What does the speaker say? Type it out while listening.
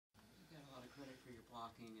for your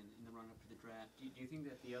blocking and in the run-up to the draft. Do you think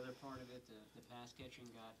that the other part of it, the pass catching,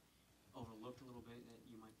 got overlooked a little bit, that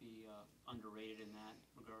you might be underrated in that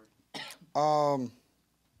regard? I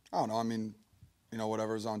don't know. I mean,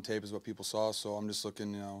 whatever's on tape is what people saw, so I'm just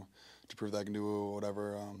looking, to prove that I can do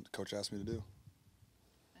whatever the coach asked me to do.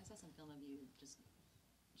 I saw some film of you just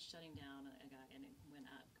shutting down a guy and it went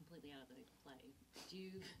out completely out of the play.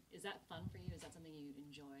 Is that fun for you? Is that something you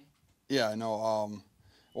enjoy? Yeah, I know.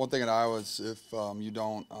 One thing at Iowa is if if you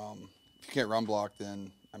can't run block,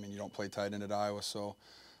 then you don't play tight end at Iowa. So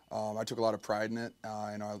I took a lot of pride in it.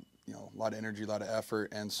 A lot of energy, a lot of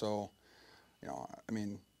effort, and so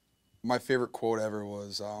my favorite quote ever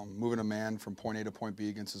was, moving a man from point A to point B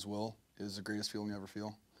against his will is the greatest feeling you ever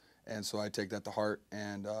feel. And so I take that to heart,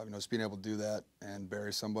 and just being able to do that and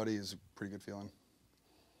bury somebody is a pretty good feeling.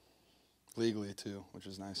 Legally, too, which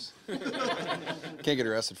is nice. Can't get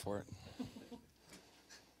arrested for it.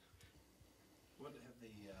 What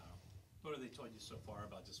have they told you so far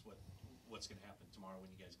about just what's going to happen tomorrow when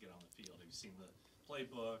you guys get on the field? Have you seen the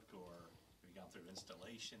playbook, or have you gone through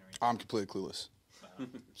installation or anything? I'm completely clueless.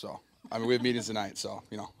 So, we have meetings tonight, so,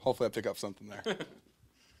 hopefully I pick up something there. What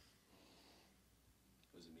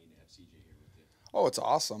does it mean to have CJ here with you? Oh, it's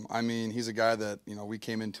awesome. He's a guy that, we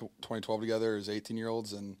came in 2012 together as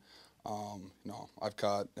 18-year-olds, and, I've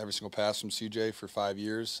caught every single pass from CJ for 5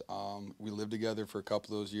 years. We lived together for a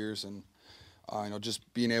couple of those years, and,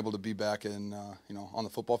 just being able to be back in, on the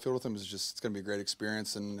football field with him it's going to be a great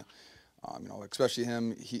experience. And, especially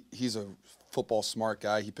him, he's a football smart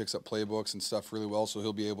guy. He picks up playbooks and stuff really well, so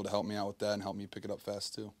he'll be able to help me out with that and help me pick it up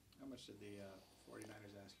fast too. How much did the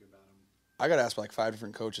 49ers ask you about him? I got asked by like 5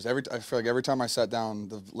 different coaches. I feel like every time I sat down,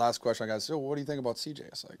 the last question I got is, "So, what do you think about CJ?"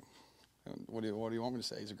 It's like, what do you want me to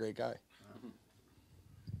say? He's a great guy.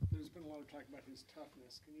 There's been a lot of talk about his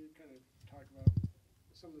toughness. Can you kind of talk about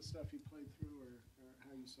some of the stuff he played through, or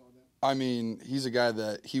how you saw that? He's a guy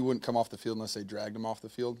that he wouldn't come off the field unless they dragged him off the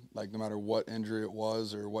field, like no matter what injury it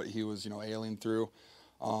was or what he was, ailing through.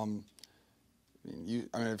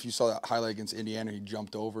 If you saw that highlight against Indiana, he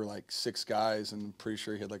jumped over like 6 guys, and I'm pretty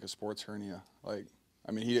sure he had like a sports hernia.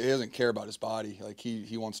 He doesn't care about his body. Like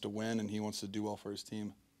he wants to win and he wants to do well for his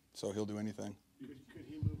team, so he'll do anything. Could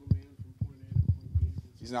he move a man from point A to point B?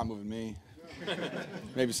 He's not moving me.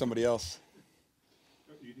 Maybe somebody else.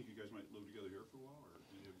 Do you think you guys might live together here for a while, or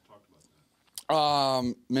did you ever talk about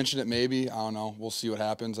that? Mention it maybe. I don't know. We'll see what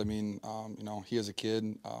happens. He has a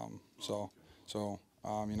kid, I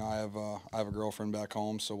have a girlfriend back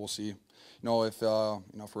home, so we'll see. If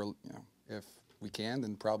we can,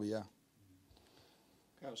 then probably yeah.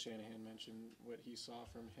 Kyle Shanahan mentioned what he saw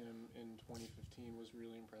from him in 2015 was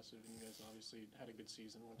really impressive, and you guys obviously had a good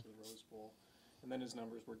season, went to the Rose Bowl, and then his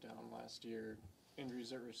numbers were down last year.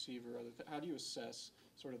 Injuries at receiver, how do you assess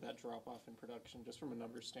sort of that drop-off in production, just from a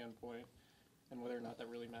numbers standpoint, and whether or not that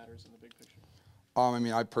really matters in the big picture?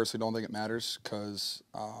 I personally don't think it matters because,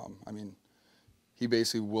 he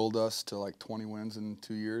basically willed us to like 20 wins in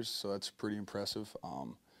 2 years, so that's pretty impressive.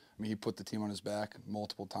 He put the team on his back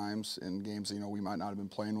multiple times in games that, we might not have been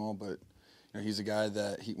playing well, but he's a guy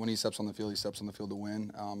that when he steps on the field, he steps on the field to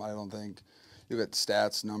win. I don't think you look at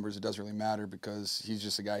stats, numbers, it doesn't really matter because he's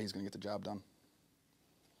just a guy, he's going to get the job done.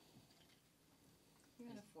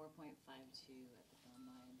 You're at a 4.52 at the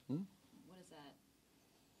combine. What is that?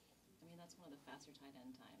 That's one of the faster tight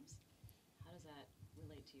end times. How does that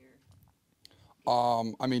relate to your?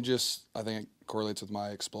 I think it correlates with my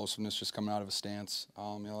explosiveness just coming out of a stance.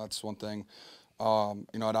 That's one thing.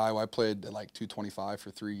 At Iowa, I played at like 225 for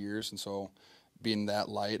 3 years, and so being that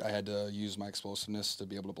light, I had to use my explosiveness to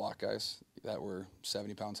be able to block guys that were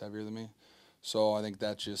 70 pounds heavier than me. So I think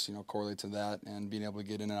that just, correlates to that and being able to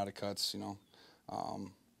get in and out of cuts, I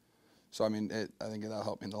think that'll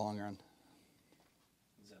help me in the long run.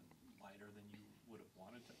 Is that lighter than you would have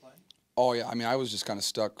wanted to play? Oh, yeah. I was just kind of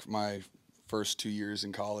stuck my first 2 years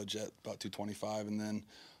in college at about 225, and then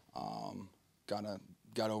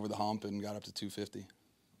got over the hump and got up to 250.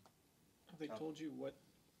 Have they told you what,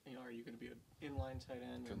 are you going to be an inline tight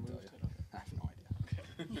end? Couldn't tell you. I have no idea. Okay.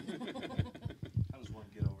 How does one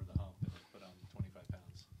get over the hump and put on 25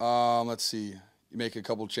 pounds? Let's see. You make a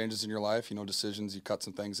couple of changes in your life, decisions. You cut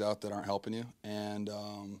some things out that aren't helping you, and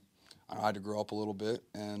I had to grow up a little bit,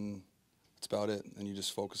 and that's about it. And you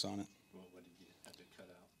just focus on it. What did you have to cut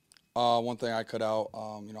out? One thing I cut out,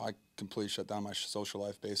 I completely shut down my social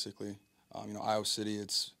life, basically. Iowa City,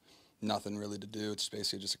 it's nothing really to do. It's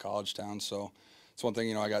basically just a college town. So it's one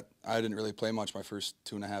thing, I didn't really play much my first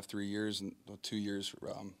 2.5, 3 years, and 2 years,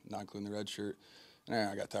 not including the red shirt. And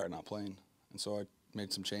I got tired of not playing. And so I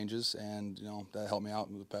made some changes, and, that helped me out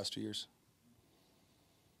in the past 2 years.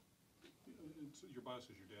 Your boss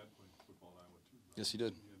says your dad played football at Iowa too. Right? Yes, he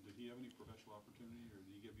did. Yeah, did he have any professional opportunity, or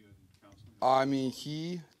did he give you any counseling? I mean,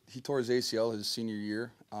 he tore his ACL his senior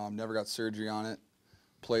year. Never got surgery on it.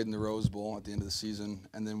 Played in the Rose Bowl at the end of the season,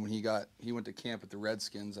 and then when he went to camp at the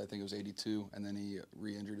Redskins. I think it was '82, and then he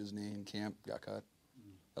re-injured his knee in camp, got cut.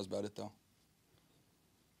 That was about it, though.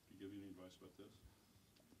 Did he give you any advice about this?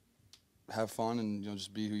 Have fun and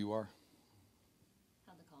just be who you are.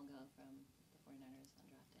 How'd the call go from the 49ers on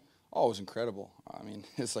draft day? Oh, it was incredible. I mean,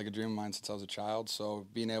 it's like a dream of mine since I was a child. So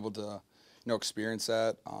being able to, experience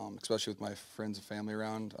that, especially with my friends and family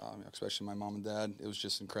around, especially my mom and dad, it was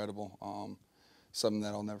just incredible. Something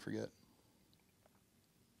that I'll never forget.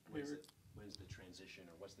 When's the transition,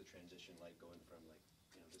 or what's the transition like going from like,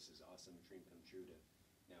 this is awesome, dream come true, to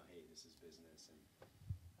now, hey, this is business, and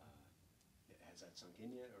has that sunk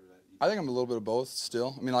in yet, or that? I think I'm a little bit of both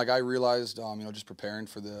still. I mean, like I realized, just preparing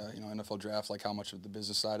for the NFL draft, like how much of the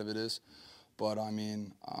business side of it is. But I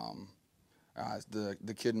mean,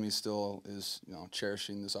 the kid in me still is,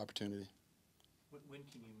 cherishing this opportunity. When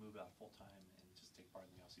can you move out full time and just take part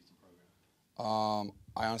in the off-season program?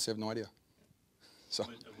 I honestly have no idea. So.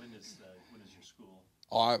 When is your school?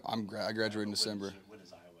 Oh, I graduated in December. When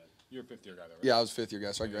is Iowa? You're a fifth-year guy, though, right? Yeah, I was a fifth-year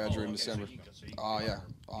guy, so I graduated in okay, so December. you- so you Oh, yeah.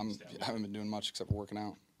 are established. I haven't been doing much except for working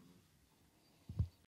out.